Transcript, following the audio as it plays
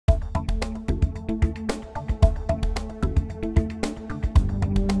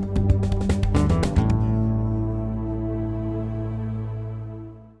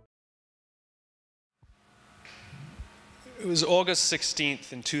was August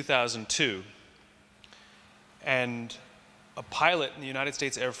 16th in 2002, and a pilot in the United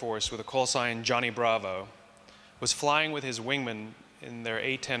States Air Force with a call sign Johnny Bravo was flying with his wingman in their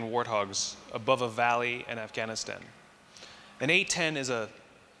A-10 Warthogs above a valley in Afghanistan. An A-10 is a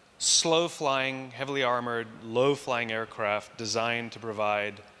slow-flying, heavily armored, low-flying aircraft designed to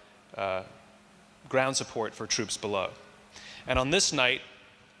provide ground support for troops below. And on this night,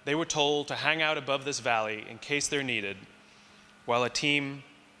 they were told to hang out above this valley in case they're needed, while a team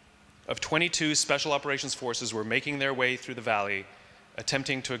of 22 Special Operations Forces were making their way through the valley,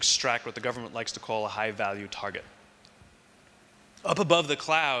 attempting to extract what the government likes to call a high-value target. Up above the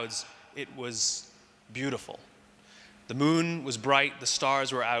clouds, it was beautiful. The moon was bright, the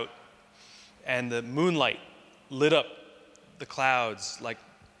stars were out, and the moonlight lit up the clouds like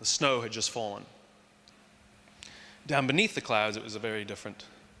the snow had just fallen. Down beneath the clouds, it was a very different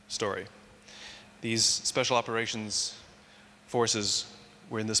story. These Special Operations Forces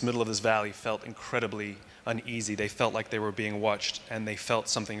were in this middle of this valley, felt incredibly uneasy. They felt like they were being watched, and they felt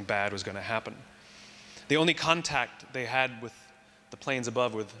something bad was going to happen. The only contact they had with the planes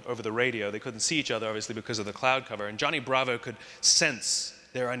above was over the radio. They couldn't see each other, obviously, because of the cloud cover, and Johnny Bravo could sense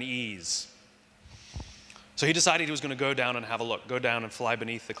their unease. So he decided he was going to go down and have a look, go down and fly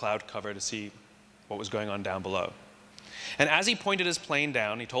beneath the cloud cover to see what was going on down below. And as he pointed his plane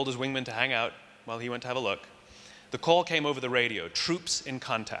down, he told his wingman to hang out while he went to have a look. The call came over the radio: troops in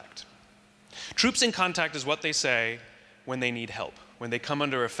contact. Troops in contact is what they say when they need help, when they come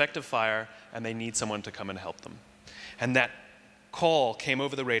under effective fire and they need someone to come and help them. And that call came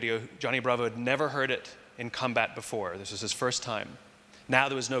over the radio. Johnny Bravo had never heard it in combat before. This was his first time. Now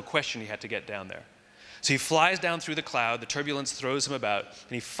there was no question he had to get down there. So he flies down through the cloud, the turbulence throws him about,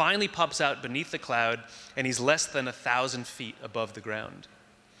 and he finally pops out beneath the cloud, and he's less than 1,000 feet above the ground.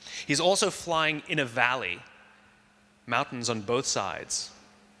 He's also flying in a valley, mountains on both sides.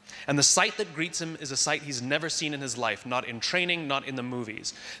 And the sight that greets him is a sight he's never seen in his life, not in training, not in the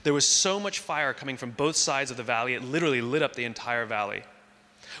movies. There was so much fire coming from both sides of the valley, it literally lit up the entire valley.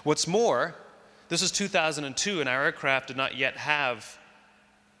 What's more, this was 2002, and our aircraft did not yet have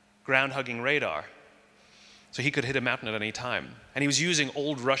ground-hugging radar. So he could hit a mountain at any time. And he was using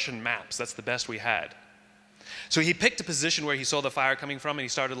old Russian maps. That's the best we had. So he picked a position where he saw the fire coming from, and he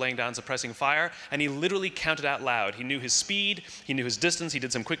started laying down suppressing fire, and he literally counted out loud. He knew his speed, he knew his distance, he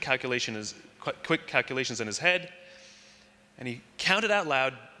did some quick calculations in his head, and he counted out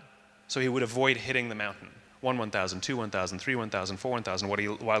loud so he would avoid hitting the mountain. 1, 1,000, 2, 1,000, 3, 1,000, 4, 1,000,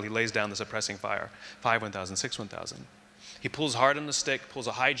 while he lays down the suppressing fire. 5, 1,000, 6, 1,000. He pulls hard on the stick, pulls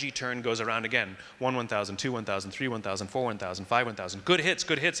a high G turn, goes around again. 1, 1,000, 2, 1,000, 3, 1,000, 4, 1,000, 5, 1,000. Good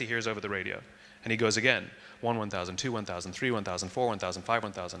hits, he hears over the radio. And he goes again. 1, 1,000, 2, 1,000, 3, 1,000, 4, 1,000, 5,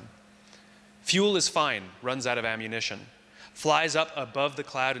 1,000. Fuel is fine, runs out of ammunition. Flies up above the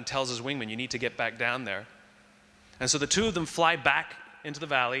cloud and tells his wingman, you need to get back down there. And so the two of them fly back into the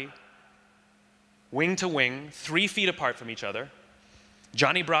valley, wing to wing, 3 feet apart from each other.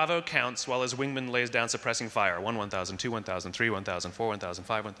 Johnny Bravo counts while his wingman lays down suppressing fire. 1, 1,000, 2, 1,000, 3, 1,000, 4, 1,000,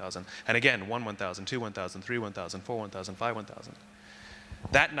 5, 1,000. And again, 1, 1,000, 2, 1,000, 3, 1,000, 4, 1,000, 5, 1,000.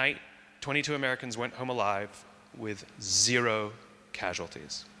 That night, 22 Americans went home alive with 0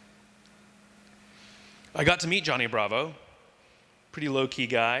 casualties. I got to meet Johnny Bravo, pretty low-key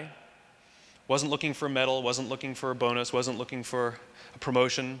guy. Wasn't looking for a medal, wasn't looking for a bonus, wasn't looking for a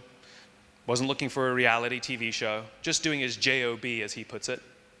promotion, wasn't looking for a reality TV show, just doing his job, as he puts it.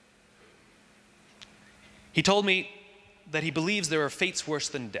 He told me that he believes there are fates worse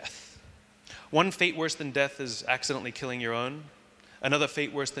than death. One fate worse than death is accidentally killing your own. Another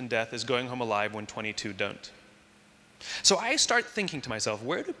fate worse than death is going home alive when 22 don't. So I start thinking to myself,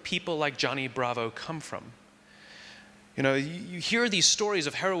 where do people like Johnny Bravo come from? You know, you hear these stories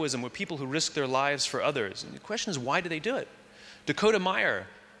of heroism with people who risk their lives for others. And the question is, why do they do it? Dakota Meyer,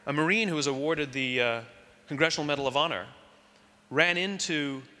 a Marine who was awarded the Congressional Medal of Honor, ran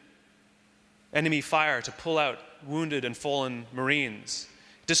into enemy fire to pull out wounded and fallen Marines,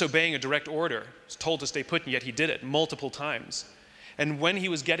 disobeying a direct order. He was told to stay put, and yet he did it multiple times. And when he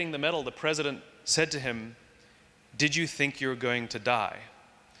was getting the medal, the president said to him, "Did you think you were going to die?"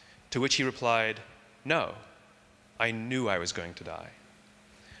 To which he replied, "No, I knew I was going to die."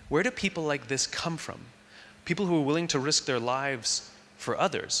 Where do people like this come from? People who are willing to risk their lives for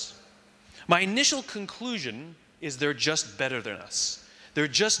others. My initial conclusion is they're just better than us. They're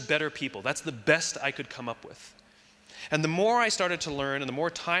just better people. That's the best I could come up with. And the more I started to learn and the more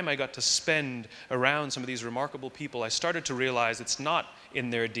time I got to spend around some of these remarkable people, I started to realize it's not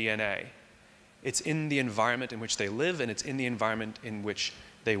in their DNA. It's in the environment in which they live, and it's in the environment in which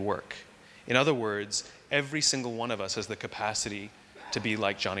they work. In other words, every single one of us has the capacity to be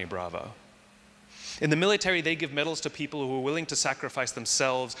like Johnny Bravo. In the military, they give medals to people who are willing to sacrifice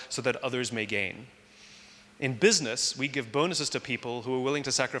themselves so that others may gain. In business, we give bonuses to people who are willing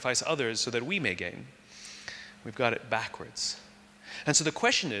to sacrifice others so that we may gain. We've got it backwards. And so the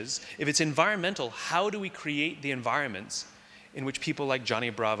question is, if it's environmental, how do we create the environments in which people like Johnny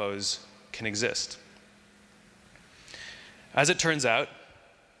Bravos can exist? As it turns out,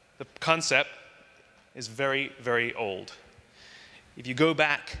 the concept is very, very old. If you go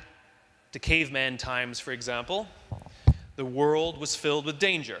back to caveman times, for example, the world was filled with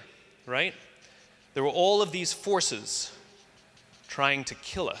danger, right? There were all of these forces trying to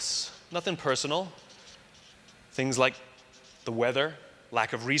kill us. Nothing personal. Things like the weather,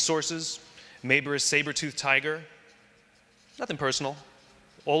 lack of resources, maybe a saber-toothed tiger. Nothing personal.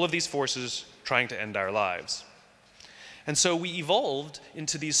 All of these forces trying to end our lives. And so we evolved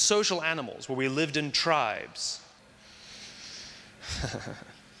into these social animals where we lived in tribes.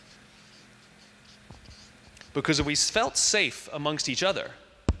 Because if we felt safe amongst each other,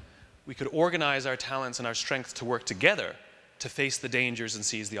 we could organize our talents and our strength to work together to face the dangers and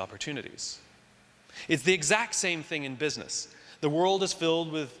seize the opportunities. It's the exact same thing in business. The world is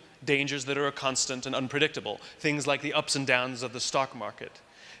filled with dangers that are constant and unpredictable. Things like the ups and downs of the stock market.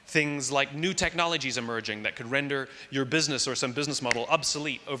 Things like new technologies emerging that could render your business or some business model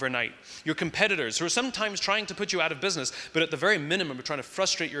obsolete overnight. Your competitors who are sometimes trying to put you out of business, but at the very minimum are trying to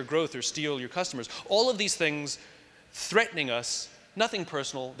frustrate your growth or steal your customers. All of these things threatening us, nothing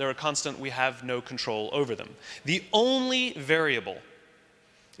personal, they're a constant, we have no control over them. The only variable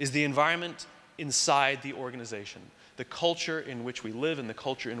is the environment inside the organization, the culture in which we live and the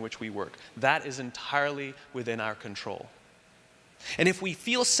culture in which we work. That is entirely within our control. And if we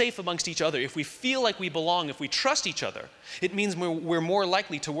feel safe amongst each other, if we feel like we belong, if we trust each other, it means we're more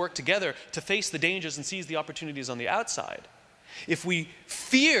likely to work together to face the dangers and seize the opportunities on the outside. If we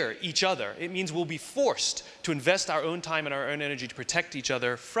fear each other, it means we'll be forced to invest our own time and our own energy to protect each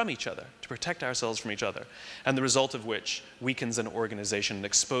other from each other, to protect ourselves from each other, and the result of which weakens an organization and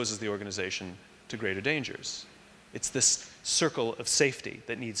exposes the organization to greater dangers. It's this circle of safety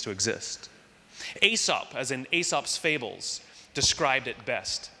that needs to exist. Aesop, as in Aesop's fables, described it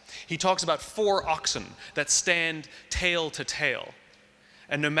best. He talks about 4 oxen that stand tail to tail,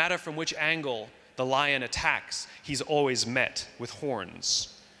 and no matter from which angle the lion attacks, he's always met with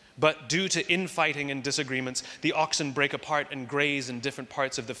horns. But due to infighting and disagreements, the oxen break apart and graze in different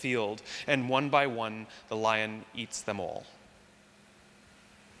parts of the field, and one by one, the lion eats them all.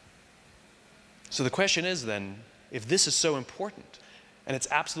 So the question is then, if this is so important, and it's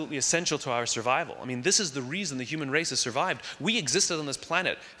absolutely essential to our survival. I mean, this is the reason the human race has survived. We existed on this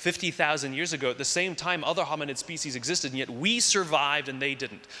planet 50,000 years ago. At the same time, other hominid species existed, and yet we survived and they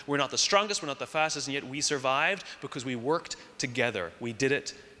didn't. We're not the strongest, we're not the fastest, and yet we survived because we worked together. We did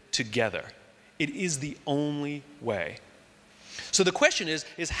it together. It is the only way. So the question is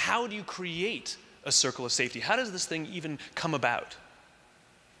how do you create a circle of safety? How does this thing even come about?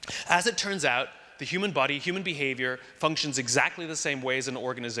 As it turns out, the human body, human behavior, functions exactly the same way as an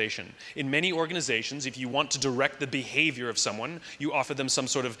organization. In many organizations, if you want to direct the behavior of someone, you offer them some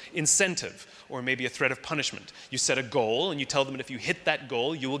sort of incentive, or maybe a threat of punishment. You set a goal, and you tell them that if you hit that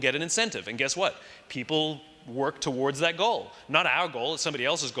goal, you will get an incentive. And guess what? People work towards that goal. Not our goal, it's somebody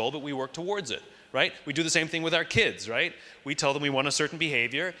else's goal, but we work towards it, right? We do the same thing with our kids, right? We tell them we want a certain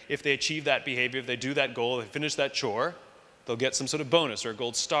behavior. If they achieve that behavior, if they do that goal, they finish that chore, they'll get some sort of bonus or a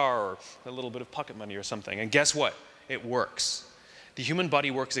gold star or a little bit of pocket money or something. And guess what? It works. The human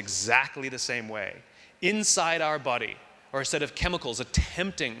body works exactly the same way. Inside our body are a set of chemicals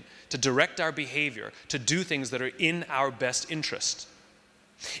attempting to direct our behavior, to do things that are in our best interest.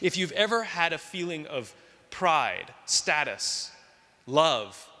 If you've ever had a feeling of pride, status,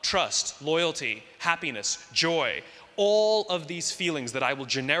 love, trust, loyalty, happiness, joy, all of these feelings that I will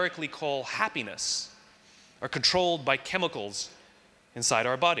generically call happiness are controlled by chemicals inside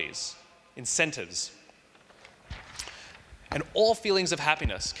our bodies, incentives. And all feelings of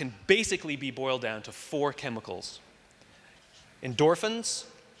happiness can basically be boiled down to 4 chemicals: endorphins,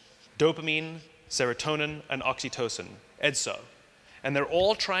 dopamine, serotonin, and oxytocin, EDSO. And they're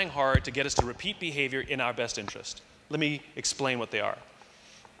all trying hard to get us to repeat behavior in our best interest. Let me explain what they are.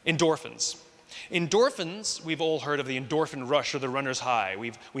 Endorphins. Endorphins, we've all heard of the endorphin rush or the runner's high.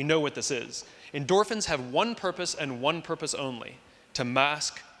 We know what this is. Endorphins have one purpose and one purpose only: to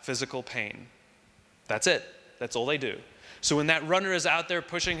mask physical pain. That's it. That's all they do. So when that runner is out there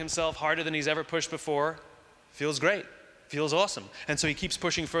pushing himself harder than he's ever pushed before, feels great, feels awesome. And so he keeps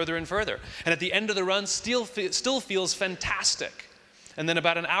pushing further and further. And at the end of the run, still feels fantastic. And then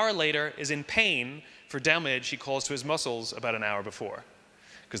about an hour later is in pain for damage he caused to his muscles about an hour before,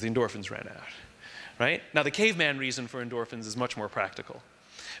 because the endorphins ran out, right? Now, the caveman reason for endorphins is much more practical,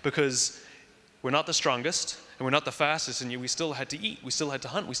 because we're not the strongest, and we're not the fastest, and yet we still had to eat, we still had to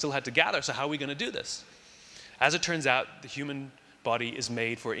hunt, we still had to gather, so how are we going to do this? As it turns out, the human body is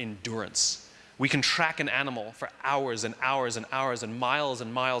made for endurance. We can track an animal for hours and hours and hours and miles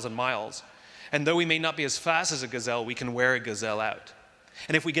and miles and miles. And though we may not be as fast as a gazelle, we can wear a gazelle out.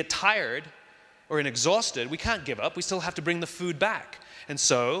 And if we get tired or exhausted, we can't give up. We still have to bring the food back. And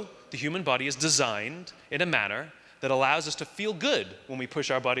so the human body is designed in a manner that allows us to feel good when we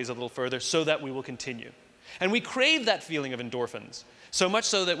push our bodies a little further so that we will continue. And we crave that feeling of endorphins, so much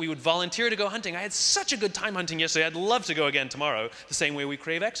so that we would volunteer to go hunting. I had such a good time hunting yesterday, I'd love to go again tomorrow, the same way we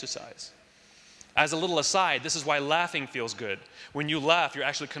crave exercise. As a little aside, this is why laughing feels good. When you laugh, you're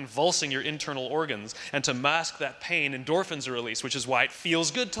actually convulsing your internal organs, and to mask that pain, endorphins are released, which is why it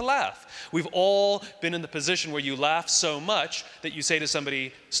feels good to laugh. We've all been in the position where you laugh so much that you say to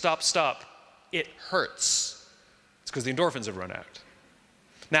somebody, stop, stop, it hurts. It's because the endorphins have run out.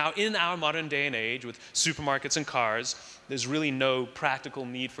 Now, in our modern day and age, with supermarkets and cars, there's really no practical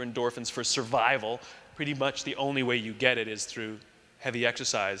need for endorphins for survival. Pretty much the only way you get it is through heavy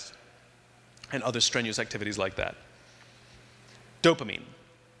exercise and other strenuous activities like that. Dopamine.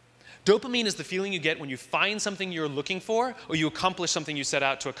 Dopamine is the feeling you get when you find something you're looking for or you accomplish something you set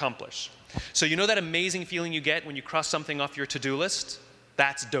out to accomplish. So you know that amazing feeling you get when you cross something off your to-do list?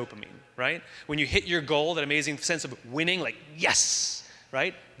 That's dopamine, right? When you hit your goal, that amazing sense of winning, like, yes!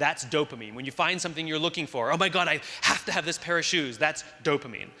 Right? That's dopamine. When you find something you're looking for, oh my God, I have to have this pair of shoes, that's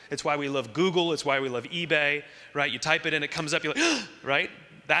dopamine. It's why we love Google, it's why we love eBay, right? You type it in, it comes up, you're like, right?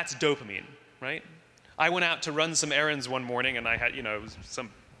 That's dopamine, right? I went out to run some errands one morning and I had, some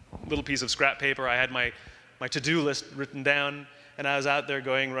little piece of scrap paper. I had my to-do list written down and I was out there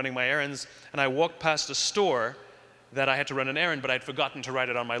running my errands, and I walked past a store that I had to run an errand, but I'd forgotten to write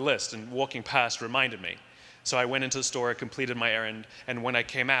it on my list, and walking past reminded me. So I went into the store, completed my errand, and when I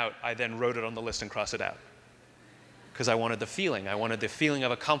came out, I then wrote it on the list and crossed it out. Because I wanted the feeling. I wanted the feeling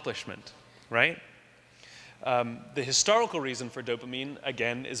of accomplishment, right? The historical reason for dopamine,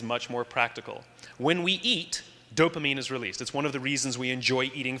 again, is much more practical. When we eat, dopamine is released. It's one of the reasons we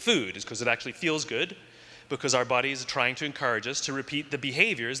enjoy eating food, is because it actually feels good, because our bodies are trying to encourage us to repeat the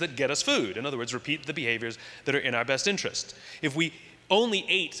behaviors that get us food. In other words, repeat the behaviors that are in our best interest. If we only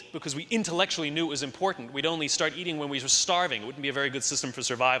ate because we intellectually knew it was important, we'd only start eating when we were starving. It wouldn't be a very good system for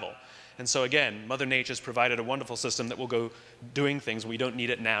survival. And so again, Mother Nature's provided a wonderful system that will go doing things we don't need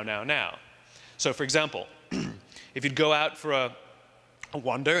it now. So for example, if you'd go out for a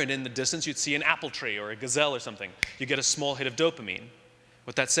wander and in the distance you'd see an apple tree or a gazelle or something, you get a small hit of dopamine.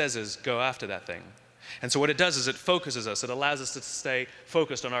 What that says is, go after that thing. And so what it does is it focuses us. It allows us to stay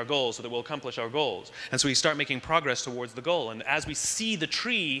focused on our goals so that we'll accomplish our goals. And so we start making progress towards the goal. And as we see the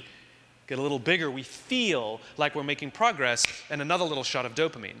tree get a little bigger, we feel like we're making progress, and another little shot of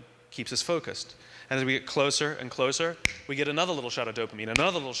dopamine keeps us focused. And as we get closer and closer, we get another little shot of dopamine,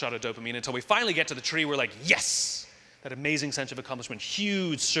 another little shot of dopamine, until we finally get to the tree. We're like, yes! That amazing sense of accomplishment,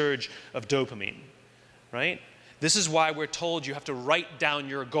 huge surge of dopamine, right? This is why we're told you have to write down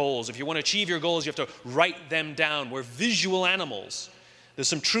your goals. If you want to achieve your goals, you have to write them down. We're visual animals. There's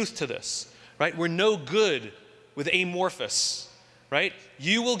some truth to this, right? We're no good with amorphous, right?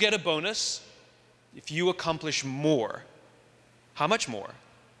 You will get a bonus if you accomplish more. How much more?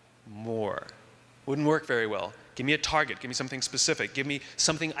 More. Wouldn't work very well. Give me a target. Give me something specific. Give me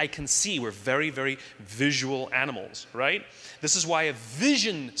something I can see. We're very, very visual animals, right? This is why a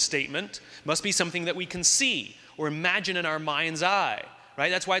vision statement must be something that we can see or imagine in our mind's eye, right?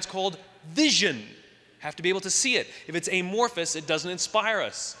 That's why it's called vision. Have to be able to see it. If it's amorphous, it doesn't inspire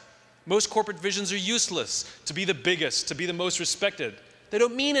us. Most corporate visions are useless. To be the biggest, to be the most respected. They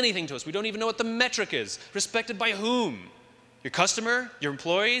don't mean anything to us. We don't even know what the metric is. Respected by whom? Your customer? Your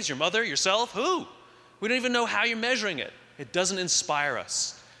employees? Your mother? Yourself? Who? We don't even know how you're measuring it. It doesn't inspire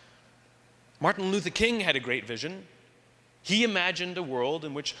us. Martin Luther King had a great vision. He imagined a world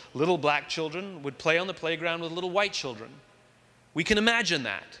in which little black children would play on the playground with little white children. We can imagine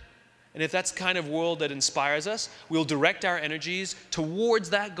that. And if that's the kind of world that inspires us, we'll direct our energies towards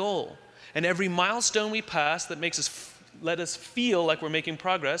that goal. And every milestone we pass that makes us let us feel like we're making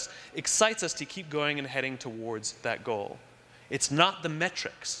progress excites us to keep going and heading towards that goal. It's not the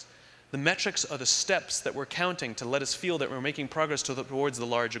metrics. The metrics are the steps that we're counting to let us feel that we're making progress towards the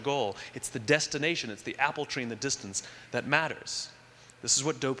larger goal. It's the destination, it's the apple tree in the distance that matters. This is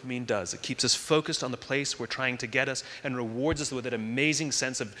what dopamine does. It keeps us focused on the place we're trying to get us and rewards us with that amazing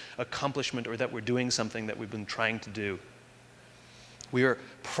sense of accomplishment, or that we're doing something that we've been trying to do. We are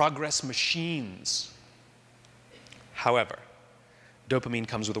progress machines. However, dopamine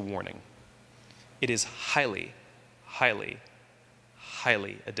comes with a warning. It is highly, highly,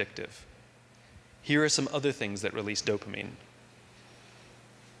 highly addictive. Here are some other things that release dopamine: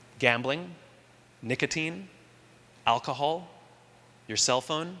 gambling, nicotine, alcohol, your cell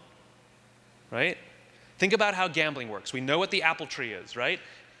phone, right? Think about how gambling works. We know what the apple tree is, right?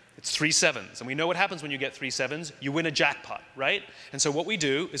 It's 3 sevens. And we know what happens when you get 3 sevens. You win a jackpot, right? And so what we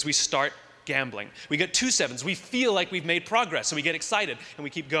do is we start gambling. We get 2 sevens. We feel like we've made progress, so we get excited, and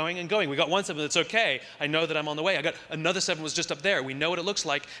we keep going and going. We got 1 7, that's okay. I know that I'm on the way. I got another 7 was just up there. We know what it looks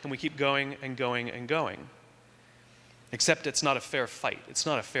like, and we keep going and going and going. Except it's not a fair fight. It's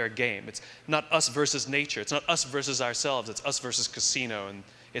not a fair game. It's not us versus nature. It's not us versus ourselves. It's us versus casino, and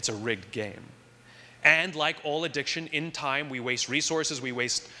it's a rigged game. And like all addiction, in time, we waste resources, we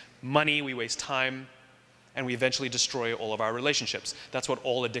waste money, we waste time, and we eventually destroy all of our relationships. That's what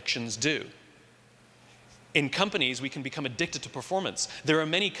all addictions do. In companies, we can become addicted to performance. There are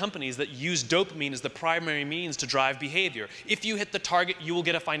many companies that use dopamine as the primary means to drive behavior. If you hit the target, you will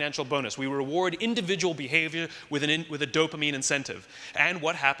get a financial bonus. We reward individual behavior with a dopamine incentive. And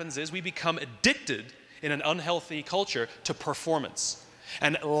what happens is we become addicted in an unhealthy culture to performance.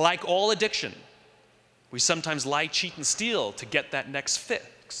 And like all addiction, we sometimes lie, cheat, and steal to get that next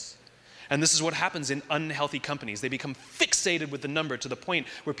fix. And this is what happens in unhealthy companies. They become fixated with the number to the point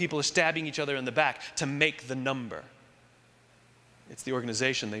where people are stabbing each other in the back to make the number. It's the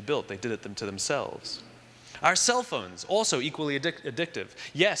organization they built. They did it to themselves. Our cell phones, also equally addictive.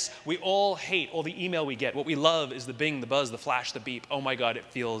 Yes, we all hate all the email we get. What we love is the bing, the buzz, the flash, the beep. Oh my God, it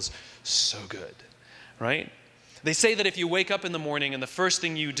feels so good, right? They say that if you wake up in the morning and the first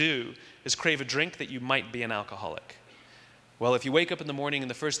thing you do is crave a drink, that you might be an alcoholic. Well, if you wake up in the morning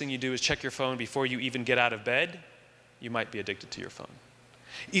and the first thing you do is check your phone before you even get out of bed, you might be addicted to your phone.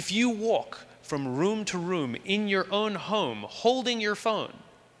 If you walk from room to room in your own home holding your phone,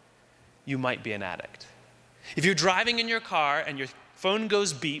 you might be an addict. If you're driving in your car and your phone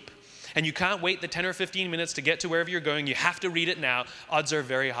goes beep and you can't wait the 10 or 15 minutes to get to wherever you're going, you have to read it now, odds are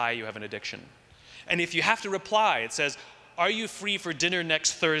very high you have an addiction. And if you have to reply, it says, "Are you free for dinner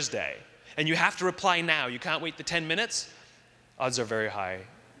next Thursday?" And you have to reply now, you can't wait the 10 minutes, odds are very high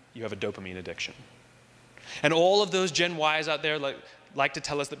you have a dopamine addiction. And all of those Gen Ys out there like to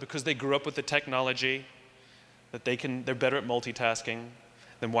tell us that because they grew up with the technology, that they're better at multitasking,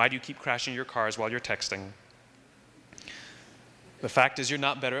 then why do you keep crashing your cars while you're texting? The fact is you're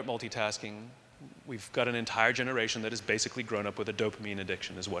not better at multitasking. We've got an entire generation that has basically grown up with a dopamine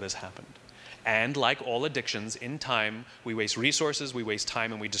addiction is what has happened. And like all addictions, in time, we waste resources, we waste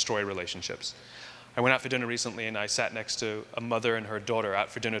time, and we destroy relationships. I went out for dinner recently, and I sat next to a mother and her daughter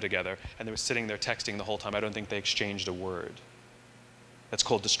out for dinner together, and they were sitting there texting the whole time. I don't think they exchanged a word. That's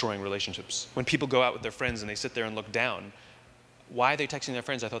called destroying relationships. When people go out with their friends and they sit there and look down, why are they texting their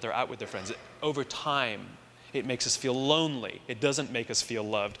friends? I thought they're out with their friends. Over time, it makes us feel lonely. It doesn't make us feel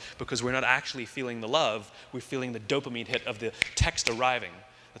loved because we're not actually feeling the love. We're feeling the dopamine hit of the text arriving.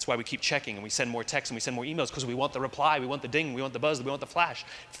 That's why we keep checking and we send more texts and we send more emails because we want the reply, we want the ding, we want the buzz, we want the flash.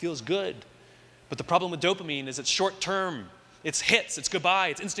 It feels good. But the problem with dopamine is it's short term. It's hits, it's goodbye,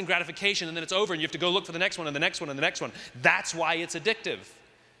 it's instant gratification, and then it's over and you have to go look for the next one and the next one and the next one. That's why it's addictive.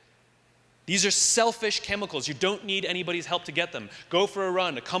 These are selfish chemicals. You don't need anybody's help to get them. Go for a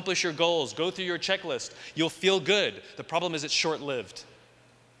run, accomplish your goals, go through your checklist. You'll feel good. The problem is it's short-lived.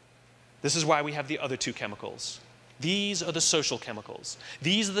 This is why we have the other two chemicals. These are the social chemicals.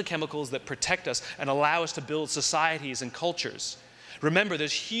 These are the chemicals that protect us and allow us to build societies and cultures. Remember,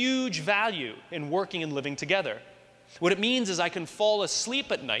 there's huge value in working and living together. What it means is I can fall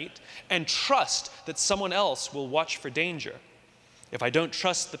asleep at night and trust that someone else will watch for danger. If I don't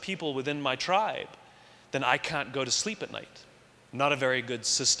trust the people within my tribe, then I can't go to sleep at night. Not a very good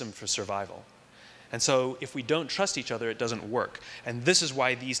system for survival. And so if we don't trust each other, it doesn't work. And this is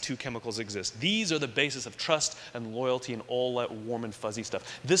why these two chemicals exist. These are the basis of trust and loyalty and all that warm and fuzzy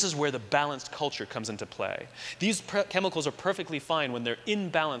stuff. This is where the balanced culture comes into play. These chemicals are perfectly fine when they're in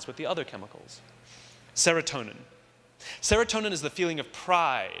balance with the other chemicals. Serotonin. Serotonin is the feeling of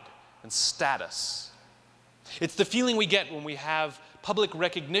pride and status. It's the feeling we get when we have public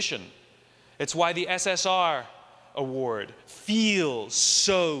recognition. It's why the SSR award feels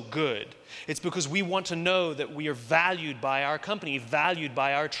so good. It's because we want to know that we are valued by our company, valued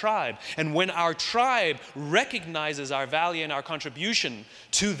by our tribe. And when our tribe recognizes our value and our contribution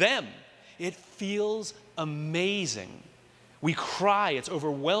to them, it feels amazing. We cry, it's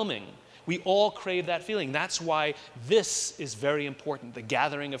overwhelming. We all crave that feeling. That's why this is very important, the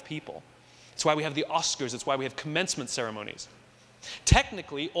gathering of people. It's why we have the Oscars. It's why we have commencement ceremonies.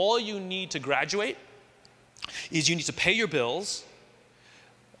 Technically, all you need to graduate is you need to pay your bills,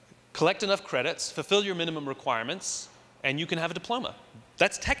 collect enough credits, fulfill your minimum requirements, and you can have a diploma.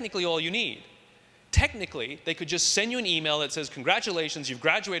 That's technically all you need. Technically, they could just send you an email that says, congratulations, you've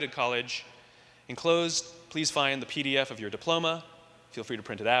graduated college. Enclosed, please find the PDF of your diploma. Feel free to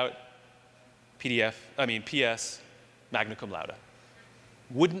print it out. PS, magna cum laude.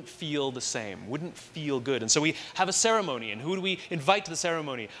 Wouldn't feel the same, wouldn't feel good. And so we have a ceremony, and who do we invite to the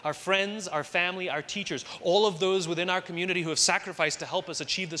ceremony? Our friends, our family, our teachers, all of those within our community who have sacrificed to help us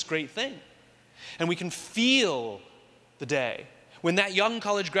achieve this great thing. And we can feel the day. When that young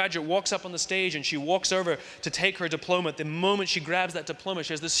college graduate walks up on the stage and she walks over to take her diploma, the moment she grabs that diploma,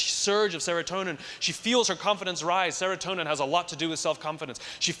 she has this surge of serotonin. She feels her confidence rise. Serotonin has a lot to do with self-confidence.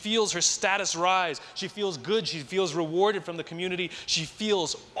 She feels her status rise. She feels good. She feels rewarded from the community. She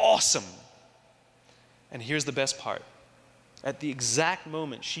feels awesome. And here's the best part. At the exact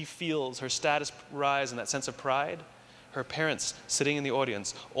moment she feels her status rise and that sense of pride, her parents sitting in the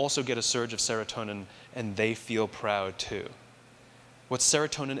audience also get a surge of serotonin, and they feel proud too. What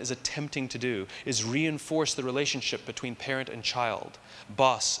serotonin is attempting to do is reinforce the relationship between parent and child,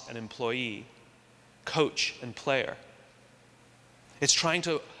 boss and employee, coach and player. It's trying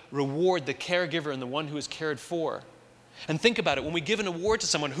to reward the caregiver and the one who is cared for. And think about it, when we give an award to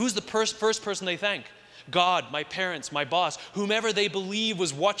someone, who's the first person they thank? God, my parents, my boss, whomever they believe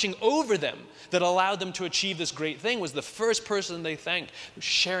was watching over them that allowed them to achieve this great thing was the first person they thanked,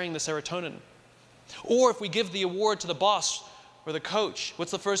 sharing the serotonin. Or if we give the award to the boss, or the coach, what's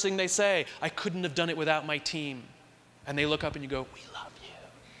the first thing they say? I couldn't have done it without my team. And they look up and you go, we love you.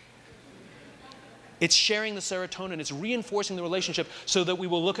 It's sharing the serotonin. It's reinforcing the relationship so that we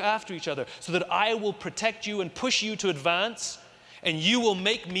will look after each other, so that I will protect you and push you to advance, and you will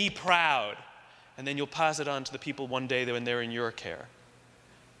make me proud. And then you'll pass it on to the people one day when they're in your care.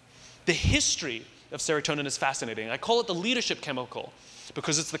 The history of serotonin is fascinating. I call it the leadership chemical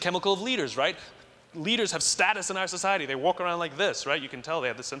because it's the chemical of leaders, right? Leaders have status in our society. They walk around like this, right? You can tell they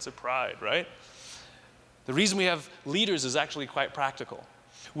have this sense of pride, right? The reason we have leaders is actually quite practical.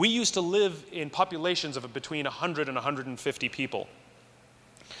 We used to live in populations of between 100 and 150 people,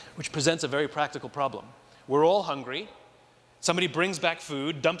 which presents a very practical problem. We're all hungry. Somebody brings back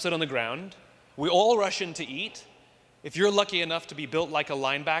food, dumps it on the ground. We all rush in to eat. If you're lucky enough to be built like a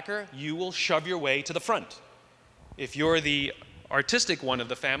linebacker, you will shove your way to the front. If you're the artistic one of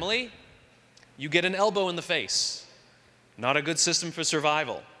the family, you get an elbow in the face. Not a good system for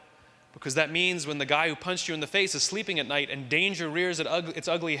survival, because that means when the guy who punched you in the face is sleeping at night and danger rears its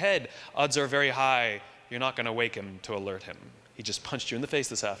ugly head, odds are very high you're not going to wake him to alert him. He just punched you in the face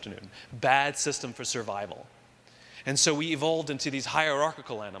this afternoon. Bad system for survival. And so we evolved into these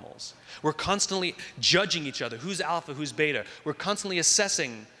hierarchical animals. We're constantly judging each other. Who's alpha, who's beta? We're constantly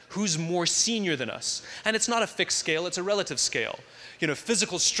assessing who's more senior than us. And it's not a fixed scale, it's a relative scale. You know,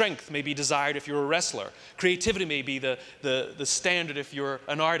 physical strength may be desired if you're a wrestler. Creativity may be the standard if you're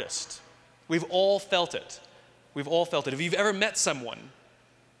an artist. We've all felt it. We've all felt it. If you've ever met someone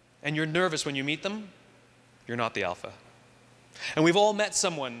and you're nervous when you meet them, you're not the alpha. And we've all met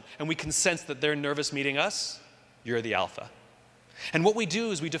someone and we can sense that they're nervous meeting us, you're the alpha. And what we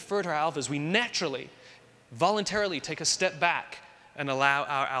do is we defer to our alphas. We naturally, voluntarily take a step back and allow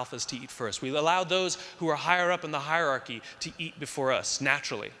our alphas to eat first. We allow those who are higher up in the hierarchy to eat before us,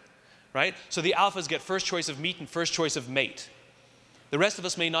 naturally, right? So the alphas get first choice of meat and first choice of mate. The rest of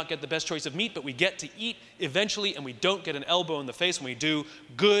us may not get the best choice of meat, but we get to eat eventually, and we don't get an elbow in the face when we do.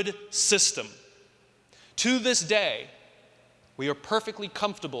 Good system. To this day, we are perfectly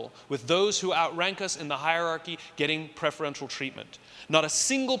comfortable with those who outrank us in the hierarchy getting preferential treatment. Not a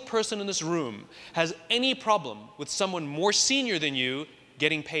single person in this room has any problem with someone more senior than you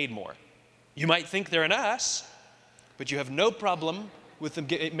getting paid more. You might think they're an ass, but you have no problem with them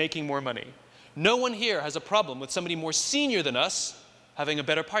making more money. No one here has a problem with somebody more senior than us having a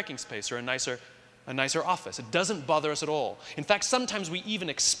better parking space or a nicer office. It doesn't bother us at all. In fact, sometimes we even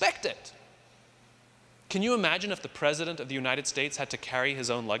expect it. Can you imagine if the President of the United States had to carry his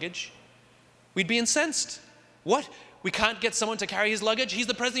own luggage? We'd be incensed. What? We can't get someone to carry his luggage? He's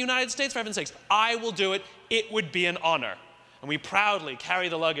the President of the United States, for heaven's sakes. I will do it. It would be an honor. And we proudly carry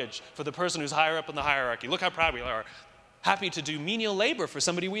the luggage for the person who's higher up in the hierarchy. Look how proud we are. Happy to do menial labor for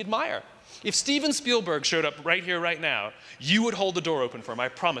somebody we admire. If Steven Spielberg showed up right here, right now, you would hold the door open for him, I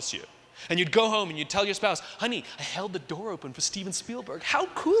promise you. And you'd go home and you'd tell your spouse, honey, I held the door open for Steven Spielberg. How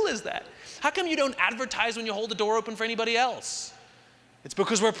cool is that? How come you don't advertise when you hold the door open for anybody else? It's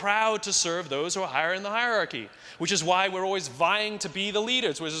because we're proud to serve those who are higher in the hierarchy, which is why we're always vying to be the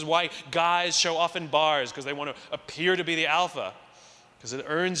leaders, which is why guys show off in bars, because they want to appear to be the alpha. because it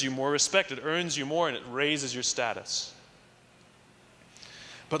earns you more respect, it earns you more, and it raises your status.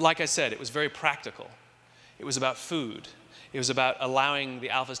 But like I said, it was very practical. It was about food. It was about allowing the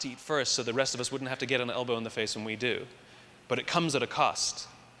alphas to eat first so the rest of us wouldn't have to get an elbow in the face when we do. But it comes at a cost.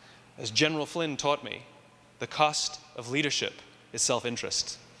 As General Flynn taught me, the cost of leadership is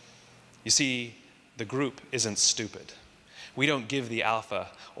self-interest. You see, the group isn't stupid. We don't give the alpha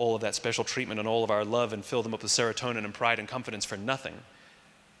all of that special treatment and all of our love and fill them up with serotonin and pride and confidence for nothing.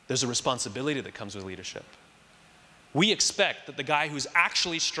 There's a responsibility that comes with leadership. We expect that the guy who's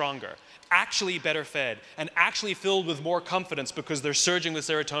actually stronger, actually better fed, and actually filled with more confidence because they're surging with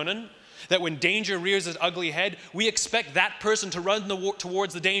serotonin, that when danger rears its ugly head, we expect that person to run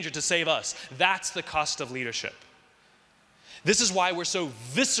towards the danger to save us. That's the cost of leadership. This is why we're so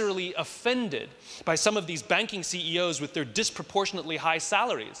viscerally offended by some of these banking CEOs with their disproportionately high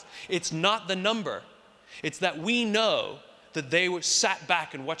salaries. It's not the number. It's that we know that they sat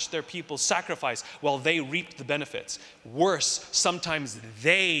back and watched their people sacrifice while they reaped the benefits. Worse, sometimes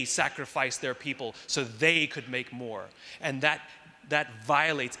they sacrificed their people so they could make more. And that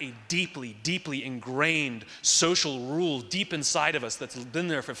violates a deeply, deeply ingrained social rule deep inside of us that's been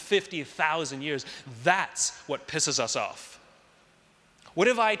there for 50,000 years. That's what pisses us off. What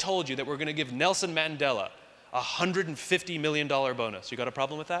if I told you that we're going to give Nelson Mandela a $150 million bonus? You got a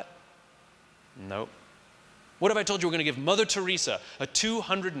problem with that? Nope. What if I told you we're going to give Mother Teresa a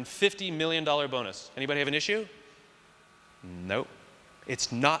 $250 million bonus? Anybody have an issue? Nope.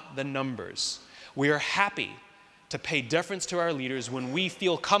 It's not the numbers. We are happy to pay deference to our leaders when we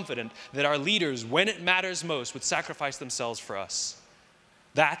feel confident that our leaders, when it matters most, would sacrifice themselves for us.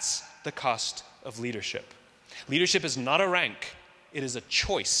 That's the cost of leadership. Leadership is not a rank. It is a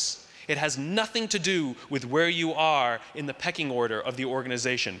choice. It has nothing to do with where you are in the pecking order of the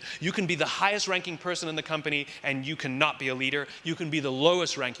organization. You can be the highest ranking person in the company and you cannot be a leader. You can be the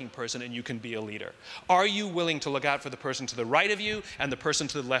lowest ranking person and you can be a leader. Are you willing to look out for the person to the right of you and the person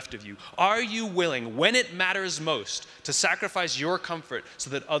to the left of you? Are you willing, when it matters most, to sacrifice your comfort so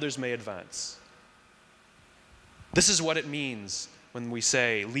that others may advance? This is what it means when we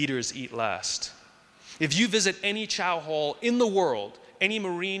say leaders eat last. If you visit any chow hall in the world, any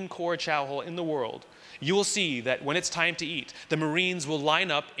Marine Corps chow hall in the world, you will see that when it's time to eat, the Marines will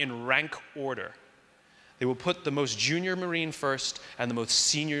line up in rank order. They will put the most junior Marine first and the most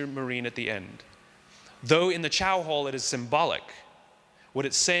senior Marine at the end. Though in the chow hall it is symbolic, what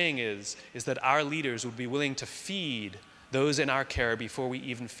it's saying is that our leaders would be willing to feed those in our care before we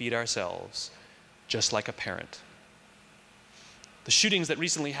even feed ourselves, just like a parent. The shootings that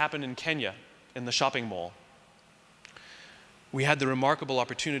recently happened in Kenya, in the shopping mall, we had the remarkable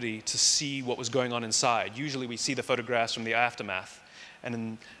opportunity to see what was going on inside. Usually we see the photographs from the aftermath,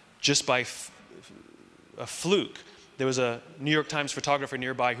 and just by a fluke, there was a New York Times photographer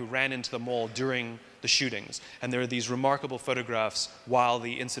nearby who ran into the mall during the shootings, and there are these remarkable photographs while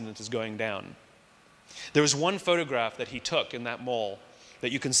the incident is going down. There was one photograph that he took in that mall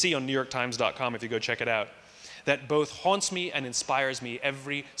that you can see on NewYorkTimes.com if you go check it out, that both haunts me and inspires me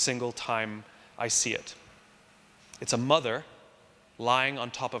every single time I see it. It's a mother lying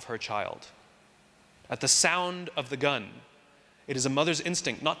on top of her child. At the sound of the gun, it is a mother's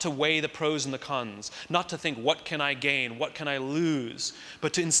instinct not to weigh the pros and the cons, not to think, what can I gain, what can I lose,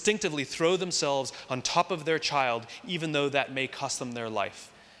 but to instinctively throw themselves on top of their child, even though that may cost them their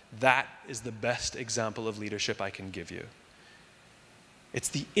life. That is the best example of leadership I can give you. It's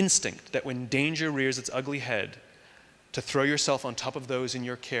the instinct that when danger rears its ugly head, to throw yourself on top of those in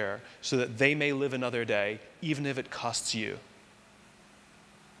your care so that they may live another day, even if it costs you.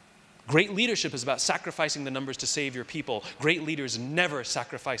 Great leadership is about sacrificing the numbers to save your people. Great leaders never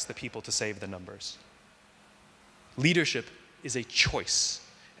sacrifice the people to save the numbers. Leadership is a choice,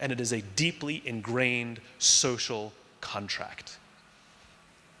 and it is a deeply ingrained social contract.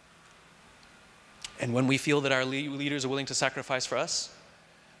 And when we feel that our leaders are willing to sacrifice for us,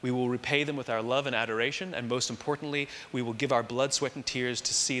 we will repay them with our love and adoration, and most importantly, we will give our blood, sweat, and tears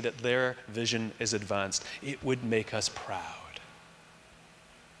to see that their vision is advanced. It would make us proud.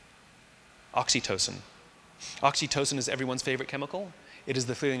 Oxytocin. Oxytocin is everyone's favorite chemical. It is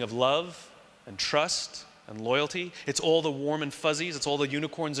the feeling of love and trust and loyalty. It's all the warm and fuzzies. It's all the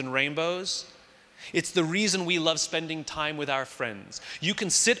unicorns and rainbows. It's the reason we love spending time with our friends. You can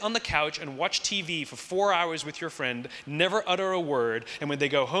sit on the couch and watch TV for 4 hours with your friend, never utter a word, and when they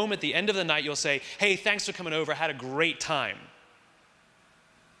go home at the end of the night, you'll say, "Hey, thanks for coming over, had a great time."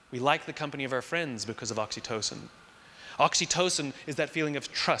 We like the company of our friends because of oxytocin. Oxytocin is that feeling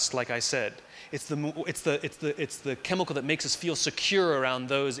of trust, like I said. It's the chemical that makes us feel secure around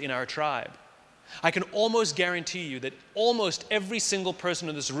those in our tribe. I can almost guarantee you that almost every single person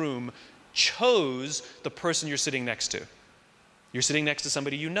in this room chose the person you're sitting next to. You're sitting next to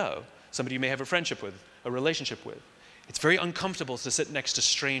somebody you know, somebody you may have a friendship with, a relationship with. It's very uncomfortable to sit next to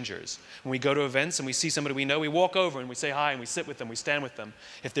strangers. When we go to events and we see somebody we know, we walk over and we say hi and we sit with them, we stand with them,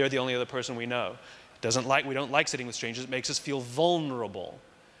 if they're the only other person we know. We don't like sitting with strangers. It makes us feel vulnerable.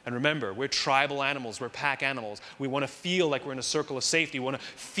 And remember, we're tribal animals, we're pack animals. We want to feel like we're in a circle of safety. We want to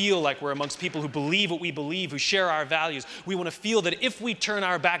feel like we're amongst people who believe what we believe, who share our values. We want to feel that if we turn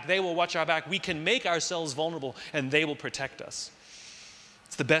our back, they will watch our back. We can make ourselves vulnerable and they will protect us.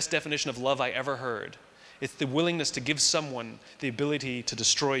 It's the best definition of love I ever heard. It's the willingness to give someone the ability to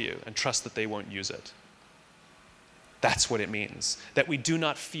destroy you and trust that they won't use it. That's what it means, that we do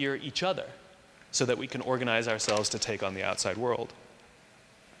not fear each other so that we can organize ourselves to take on the outside world.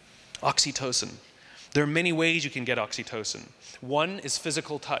 Oxytocin. There are many ways you can get oxytocin. One is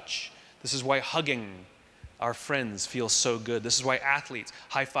physical touch. This is why hugging our friends feels so good. This is why athletes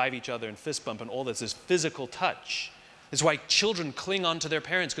high-five each other and fist bump and all this is physical touch. This is why children cling on to their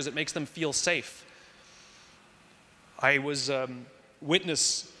parents because it makes them feel safe. I was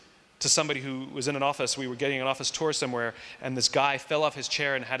witness to somebody who was in an office. We were getting an office tour somewhere, and this guy fell off his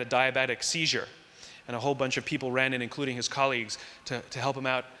chair and had a diabetic seizure. And a whole bunch of people ran in, including his colleagues, to help him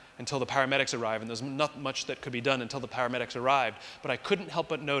out until the paramedics arrived. And there's not much that could be done until the paramedics arrived. But I couldn't help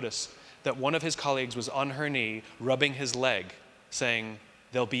but notice that one of his colleagues was on her knee, rubbing his leg, saying,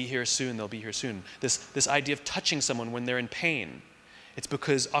 "They'll be here soon, they'll be here soon." This idea of touching someone when they're in pain, it's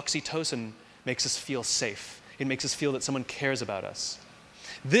because oxytocin makes us feel safe. It makes us feel that someone cares about us.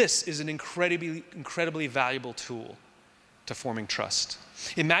 This is an incredibly valuable tool to forming trust.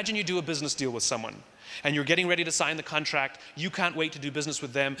 Imagine you do a business deal with someone, and you're getting ready to sign the contract. You can't wait to do business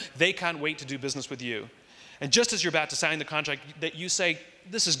with them. They can't wait to do business with you. And just as you're about to sign the contract, that you say,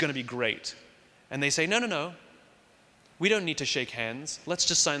 "This is going to be great." And they say, "No, no, no. We don't need to shake hands. Let's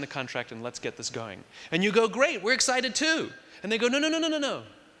just sign the contract and let's get this going." And you go, "Great, we're excited too." And they go, "No, no, no, no, no, no.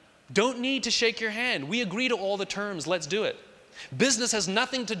 Don't need to shake your hand. We agree to all the terms. Let's do it." Business has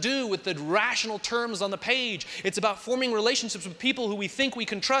nothing to do with the rational terms on the page. It's about forming relationships with people who we think we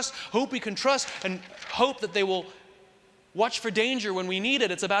can trust, hope we can trust, and hope that they will watch for danger when we need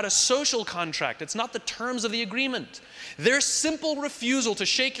it. It's about a social contract. It's not the terms of the agreement. Their simple refusal to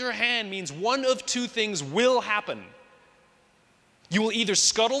shake your hand means one of two things will happen. You will either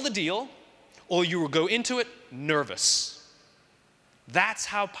scuttle the deal, or you will go into it nervous. That's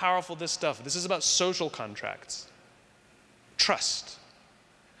how powerful this stuff. This is about social contracts. Trust.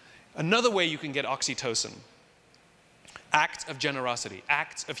 Another way you can get oxytocin, acts of generosity,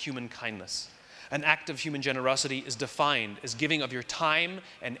 acts of human kindness. An act of human generosity is defined as giving of your time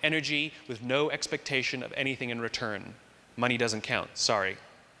and energy with no expectation of anything in return. Money doesn't count, sorry.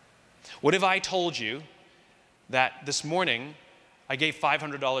 What if I told you that this morning I gave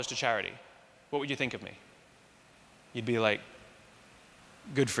 $500 to charity? What would you think of me? You'd be like,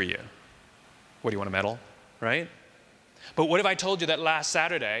 "Good for you. What, do you want a medal?" Right? But what if I told you that last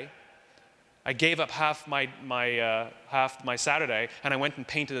Saturday, I gave up half my Saturday and I went and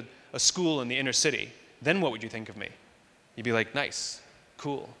painted a school in the inner city? Then what would you think of me? You'd be like, "Nice,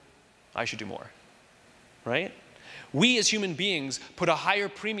 cool, I should do more." Right? We as human beings put a higher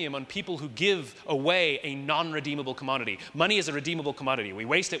premium on people who give away a non-redeemable commodity. Money is a redeemable commodity. We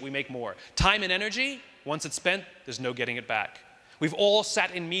waste it, we make more. Time and energy, once it's spent, there's no getting it back. We've all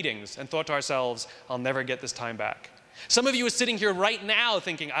sat in meetings and thought to ourselves, "I'll never get this time back." Some of you are sitting here right now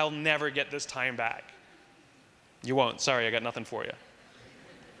thinking, "I'll never get this time back." You won't. Sorry, I got nothing for you.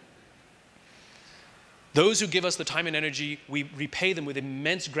 Those who give us the time and energy, we repay them with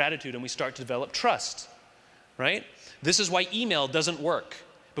immense gratitude and we start to develop trust, right? This is why email doesn't work,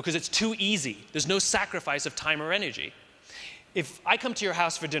 because it's too easy. There's no sacrifice of time or energy. If I come to your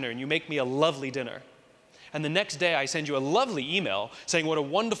house for dinner and you make me a lovely dinner, and the next day I send you a lovely email saying what a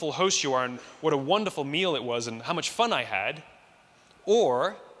wonderful host you are and what a wonderful meal it was and how much fun I had,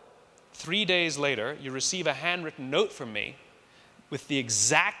 or 3 days later you receive a handwritten note from me with the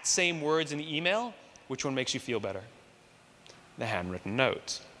exact same words in the email, which one makes you feel better? The handwritten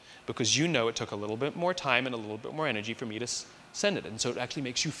note. Because you know it took a little bit more time and a little bit more energy for me to send it, and so it actually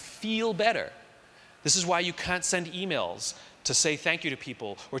makes you feel better. This is why you can't send emails to say thank you to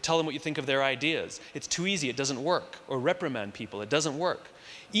people or tell them what you think of their ideas. It's too easy, it doesn't work. Or reprimand people, it doesn't work.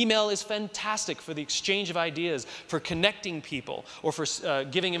 Email is fantastic for the exchange of ideas, for connecting people, or for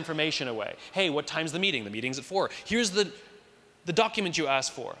giving information away. Hey, what time's the meeting? The meeting's at 4. Here's the document you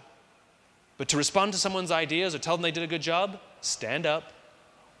asked for. But to respond to someone's ideas or tell them they did a good job, stand up,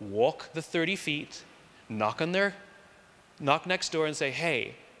 walk the 30 feet, knock next door and say,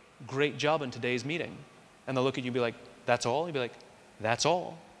 "Hey, great job in today's meeting. And they'll look at you and be like, that's all? You'll be like, that's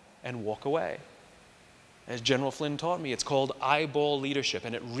all, and walk away. As General Flynn taught me, it's called eyeball leadership,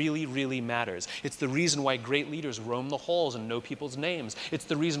 and it really, really matters. It's the reason why great leaders roam the halls and know people's names. It's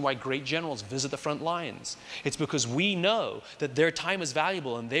the reason why great generals visit the front lines. It's because we know that their time is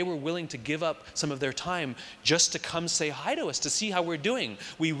valuable, and they were willing to give up some of their time just to come say hi to us, to see how we're doing.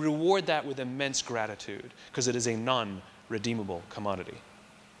 We reward that with immense gratitude, because it is a non-redeemable commodity.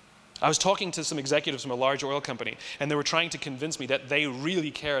 I was talking to some executives from a large oil company, and they were trying to convince me that they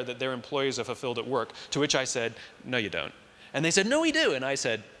really care that their employees are fulfilled at work, to which I said, no, you don't. And they said, no, we do. And I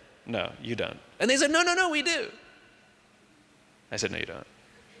said, no, you don't. And they said, no, no, no, we do. I said, no, you don't.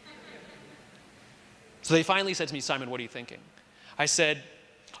 So they finally said to me, Simon, what are you thinking? I said,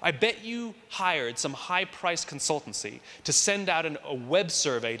 I bet you hired some high-priced consultancy to send out a web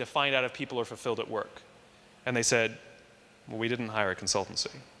survey to find out if people are fulfilled at work. And they said, well, we didn't hire a consultancy.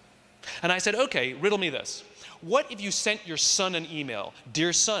 And I said, okay, riddle me this. What if you sent your son an email?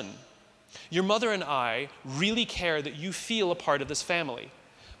 Dear son, your mother and I really care that you feel a part of this family.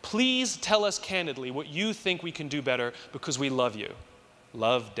 Please tell us candidly what you think we can do better because we love you.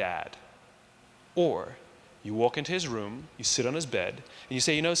 Love, Dad. Or you walk into his room, you sit on his bed, and you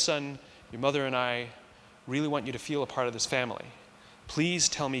say, you know, son, your mother and I really want you to feel a part of this family. Please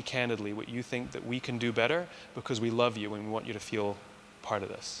tell me candidly what you think that we can do better because we love you and we want you to feel part of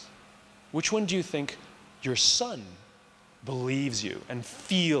this. Which one do you think your son believes you and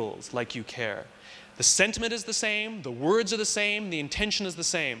feels like you care? The sentiment is the same, the words are the same, the intention is the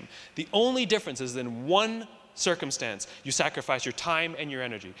same. The only difference is in one circumstance, you sacrifice your time and your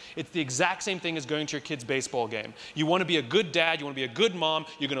energy. It's the exact same thing as going to your kid's baseball game. You want to be a good dad, you want to be a good mom,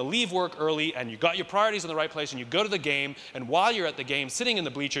 you're going to leave work early, and you got your priorities in the right place, and you go to the game, and while you're at the game, sitting in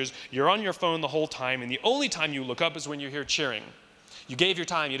the bleachers, you're on your phone the whole time, and the only time you look up is when you're here cheering. You gave your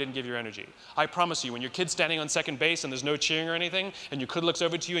time, you didn't give your energy. I promise you, when your kid's standing on second base and there's no cheering or anything, and your kid looks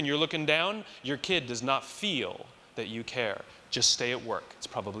over to you and you're looking down, your kid does not feel that you care. Just stay at work. It's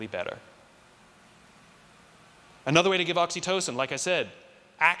probably better. Another way to give oxytocin, like I said,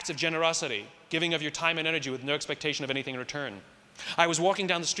 acts of generosity, giving of your time and energy with no expectation of anything in return. I was walking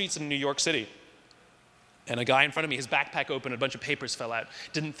down the streets in New York City, and a guy in front of me, his backpack opened, a bunch of papers fell out.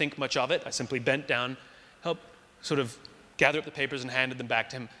 Didn't think much of it. I simply bent down, helped sort of gather up the papers and handed them back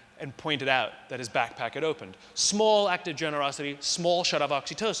to him and pointed out that his backpack had opened. Small act of generosity, small shot of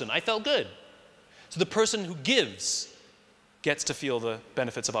oxytocin. I felt good. So the person who gives gets to feel the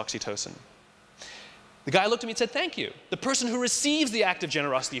benefits of oxytocin. The guy looked at me and said, thank you. The person who receives the act of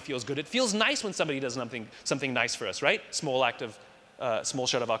generosity feels good. It feels nice when somebody does something nice for us, right? Small shot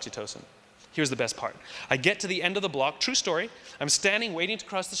of oxytocin. Here's the best part. I get to the end of the block, true story. I'm standing waiting to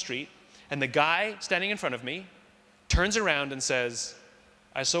cross the street, and the guy standing in front of me turns around and says,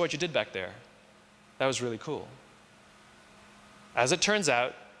 I saw what you did back there. That was really cool. As it turns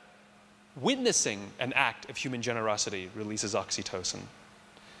out, witnessing an act of human generosity releases oxytocin.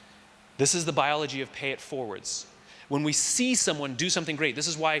 This is the biology of pay it forwards. When we see someone do something great, this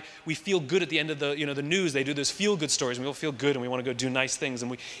is why we feel good at the end of the news. They do those feel-good stories, and we all feel good, and we want to go do nice things.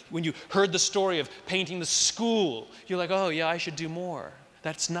 And when you heard the story of painting the school, you're like, oh, yeah, I should do more.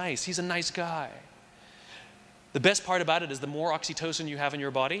 That's nice. He's a nice guy. The best part about it is the more oxytocin you have in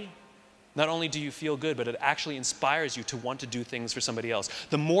your body, not only do you feel good, but it actually inspires you to want to do things for somebody else.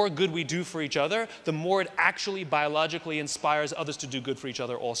 The more good we do for each other, the more it actually biologically inspires others to do good for each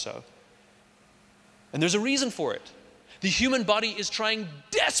other also. And there's a reason for it. The human body is trying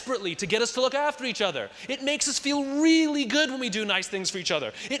desperately to get us to look after each other. It makes us feel really good when we do nice things for each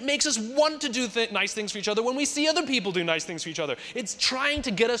other. It makes us want to do nice things for each other when we see other people do nice things for each other. It's trying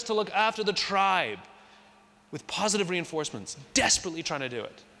to get us to look after the tribe with positive reinforcements, desperately trying to do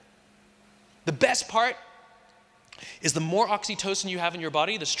it. The best part is the more oxytocin you have in your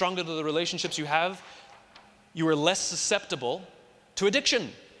body, the stronger the relationships you have, you are less susceptible to addiction.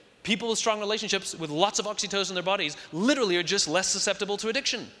 People with strong relationships with lots of oxytocin in their bodies literally are just less susceptible to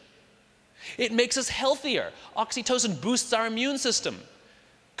addiction. It makes us healthier. Oxytocin boosts our immune system.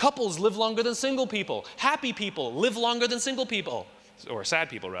 Couples live longer than single people. Happy people live longer than single people, or sad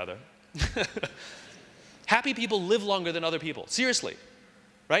people rather. Happy people live longer than other people, seriously,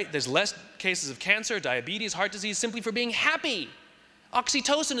 right? There's less cases of cancer, diabetes, heart disease, simply for being happy.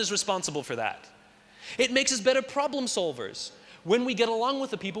 Oxytocin is responsible for that. It makes us better problem solvers. When we get along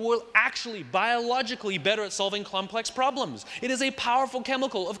with the people, we're actually biologically better at solving complex problems. It is a powerful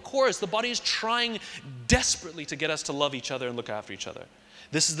chemical. Of course, the body is trying desperately to get us to love each other and look after each other.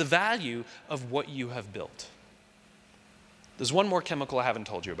 This is the value of what you have built. There's one more chemical I haven't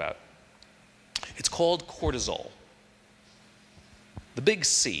told you about. It's called cortisol. The big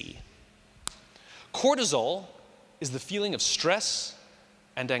C. Cortisol is the feeling of stress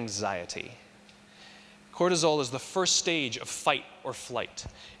and anxiety. Cortisol is the first stage of fight or flight.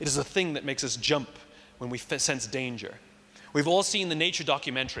 It is the thing that makes us jump when we sense danger. We've all seen the nature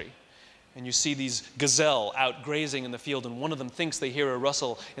documentary, and you see these gazelle out grazing in the field, and one of them thinks they hear a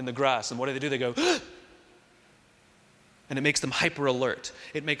rustle in the grass, and what do? They go, and it makes them hyper alert.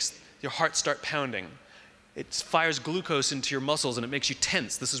 It makes your heart start pounding. It fires glucose into your muscles, and it makes you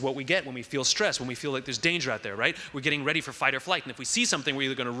tense. This is what we get when we feel stress, when we feel like there's danger out there, right? We're getting ready for fight or flight, and if we see something, we're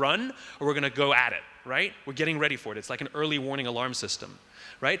either going to run or we're going to go at it, right? We're getting ready for it. It's like an early warning alarm system,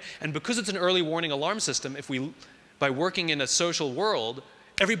 right? And because it's an early warning alarm system, by working in a social world,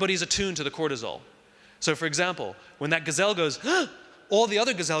 everybody's attuned to the cortisol. So for example, when that gazelle goes, all the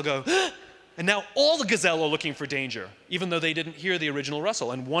other gazelle go, and now all the gazelle are looking for danger, even though they didn't hear the original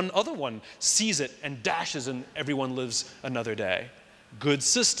rustle. And one other one sees it and dashes, and everyone lives another day. Good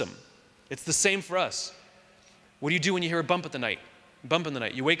system. It's the same for us. What do you do when you hear a bump in the night? Bump in the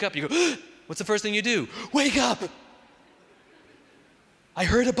night. You wake up, you go, what's the first thing you do? Wake up! I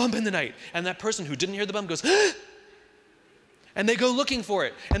heard a bump in the night. And that person who didn't hear the bump goes, and they go looking for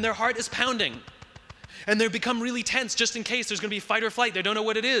it, and their heart is pounding. And they become really tense just in case there's going to be fight or flight. They don't know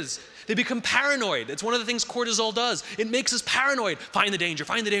what it is. They become paranoid. It's one of the things cortisol does. It makes us paranoid. Find the danger,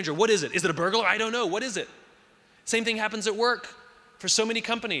 find the danger. What is it? Is it a burglar? I don't know. What is it? Same thing happens at work for so many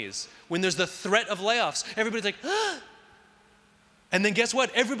companies. When there's the threat of layoffs, everybody's like, ah! And then guess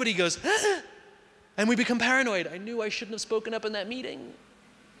what? Everybody goes, ah! And we become paranoid. I knew I shouldn't have spoken up in that meeting.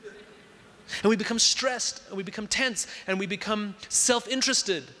 And we become stressed, and we become tense, and we become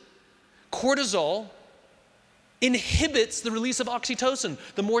self-interested. Cortisol inhibits the release of oxytocin.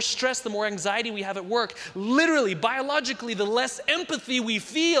 The more stress, the more anxiety we have at work. Literally, biologically, the less empathy we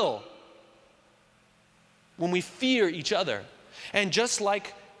feel when we fear each other. And just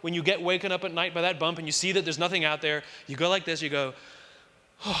like when you get waken up at night by that bump and you see that there's nothing out there, you go like this, you go,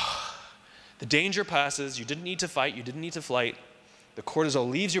 oh, the danger passes, you didn't need to fight, you didn't need to flight. The cortisol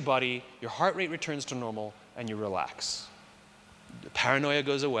leaves your body, your heart rate returns to normal, and you relax. The paranoia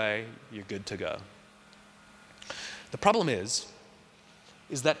goes away, you're good to go. The problem is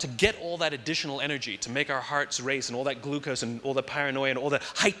that to get all that additional energy, to make our hearts race and all that glucose and all the paranoia and all the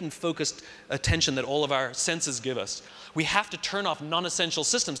heightened focused attention that all of our senses give us, we have to turn off non-essential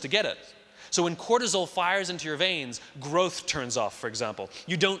systems to get it. So when cortisol fires into your veins, growth turns off, for example.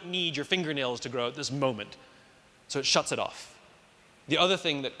 You don't need your fingernails to grow at this moment, so it shuts it off. The other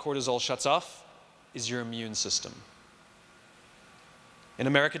thing that cortisol shuts off is your immune system. In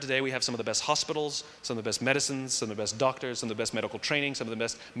America today, we have some of the best hospitals, some of the best medicines, some of the best doctors, some of the best medical training, some of the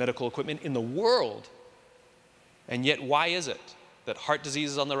best medical equipment in the world. And yet, why is it that heart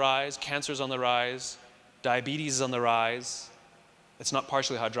disease is on the rise, cancer is on the rise, diabetes is on the rise? It's not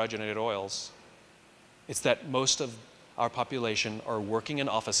partially hydrogenated oils. It's that most of our population are working in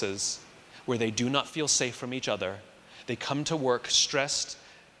offices where they do not feel safe from each other. They come to work stressed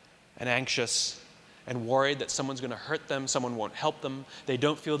and anxious and worried that someone's going to hurt them, someone won't help them. They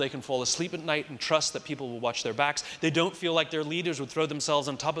don't feel they can fall asleep at night and trust that people will watch their backs. They don't feel like their leaders would throw themselves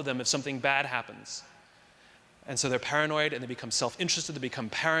on top of them if something bad happens. And so they're paranoid, and they become self-interested, they become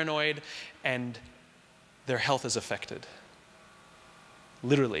paranoid, and their health is affected.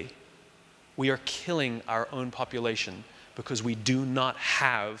 Literally, we are killing our own population because we do not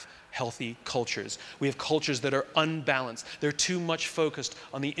have healthy cultures. We have cultures that are unbalanced. They're too much focused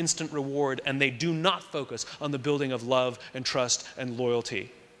on the instant reward, and they do not focus on the building of love and trust and loyalty.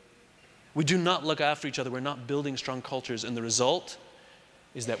 We do not look after each other. We're not building strong cultures, and the result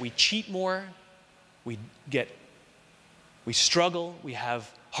is that we cheat more, we struggle, we have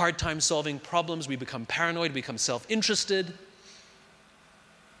hard time solving problems, we become paranoid, we become self-interested,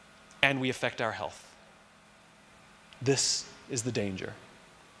 and we affect our health. This is the danger.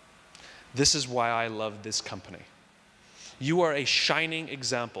 This is why I love this company. You are a shining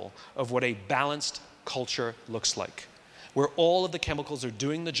example of what a balanced culture looks like, where all of the chemicals are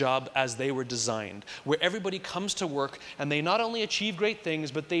doing the job as they were designed, where everybody comes to work and they not only achieve great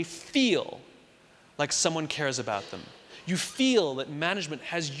things, but they feel like someone cares about them. You feel that management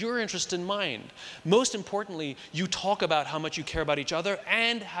has your interest in mind. Most importantly, you talk about how much you care about each other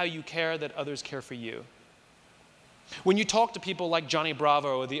and how you care that others care for you. When you talk to people like Johnny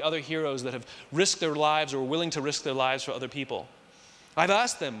Bravo or the other heroes that have risked their lives or are willing to risk their lives for other people, I've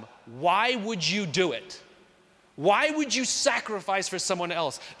asked them, why would you do it? Why would you sacrifice for someone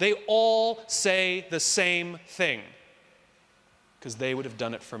else? They all say the same thing. Because they would have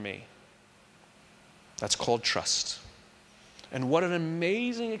done it for me. That's called trust. And what an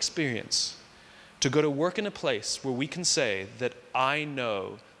amazing experience to go to work in a place where we can say that I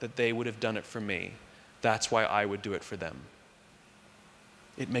know that they would have done it for me. That's why I would do it for them.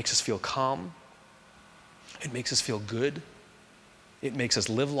 It makes us feel calm. It makes us feel good. It makes us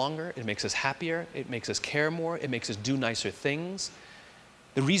live longer. It makes us happier. It makes us care more. It makes us do nicer things.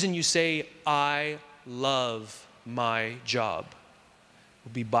 The reason you say, I love my job,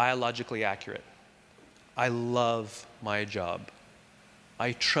 will be biologically accurate. I love my job.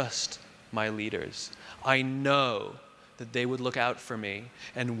 I trust my leaders. I know that they would look out for me,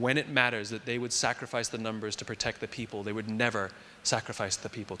 and when it matters, that they would sacrifice the numbers to protect the people. They would never sacrifice the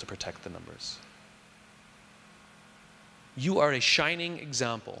people to protect the numbers. You are a shining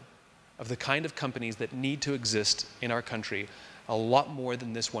example of the kind of companies that need to exist in our country, a lot more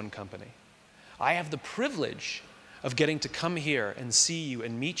than this one company. I have the privilege of getting to come here and see you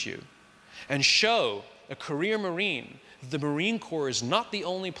and meet you and show a career Marine. The Marine Corps is not the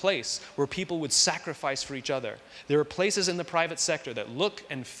only place where people would sacrifice for each other. There are places in the private sector that look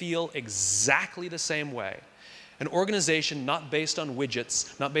and feel exactly the same way. An organization not based on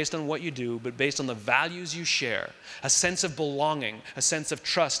widgets, not based on what you do, but based on the values you share, a sense of belonging, a sense of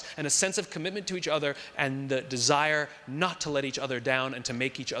trust, and a sense of commitment to each other, and the desire not to let each other down and to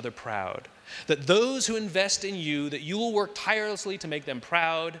make each other proud. That those who invest in you, that you will work tirelessly to make them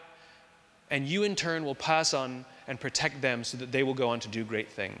proud, and you in turn will pass on and protect them so that they will go on to do great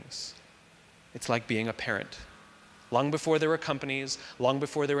things. It's like being a parent. Long before there were companies, long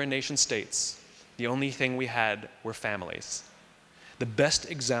before there were nation states, the only thing we had were families. The best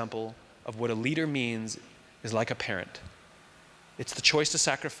example of what a leader means is like a parent. It's the choice to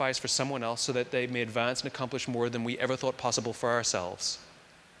sacrifice for someone else so that they may advance and accomplish more than we ever thought possible for ourselves.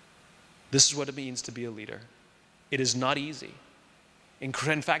 This is what it means to be a leader. It is not easy. In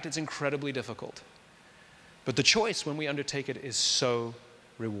fact, it's incredibly difficult. But the choice, when we undertake it, is so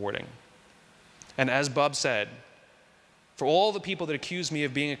rewarding. And as Bob said, for all the people that accuse me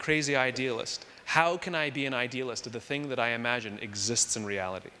of being a crazy idealist, how can I be an idealist of the thing that I imagine exists in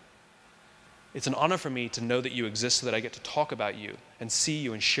reality? It's an honor for me to know that you exist so that I get to talk about you and see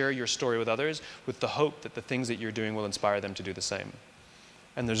you and share your story with others with the hope that the things that you're doing will inspire them to do the same.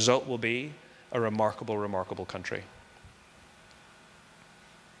 And the result will be a remarkable, remarkable country.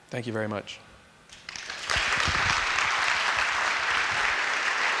 Thank you very much.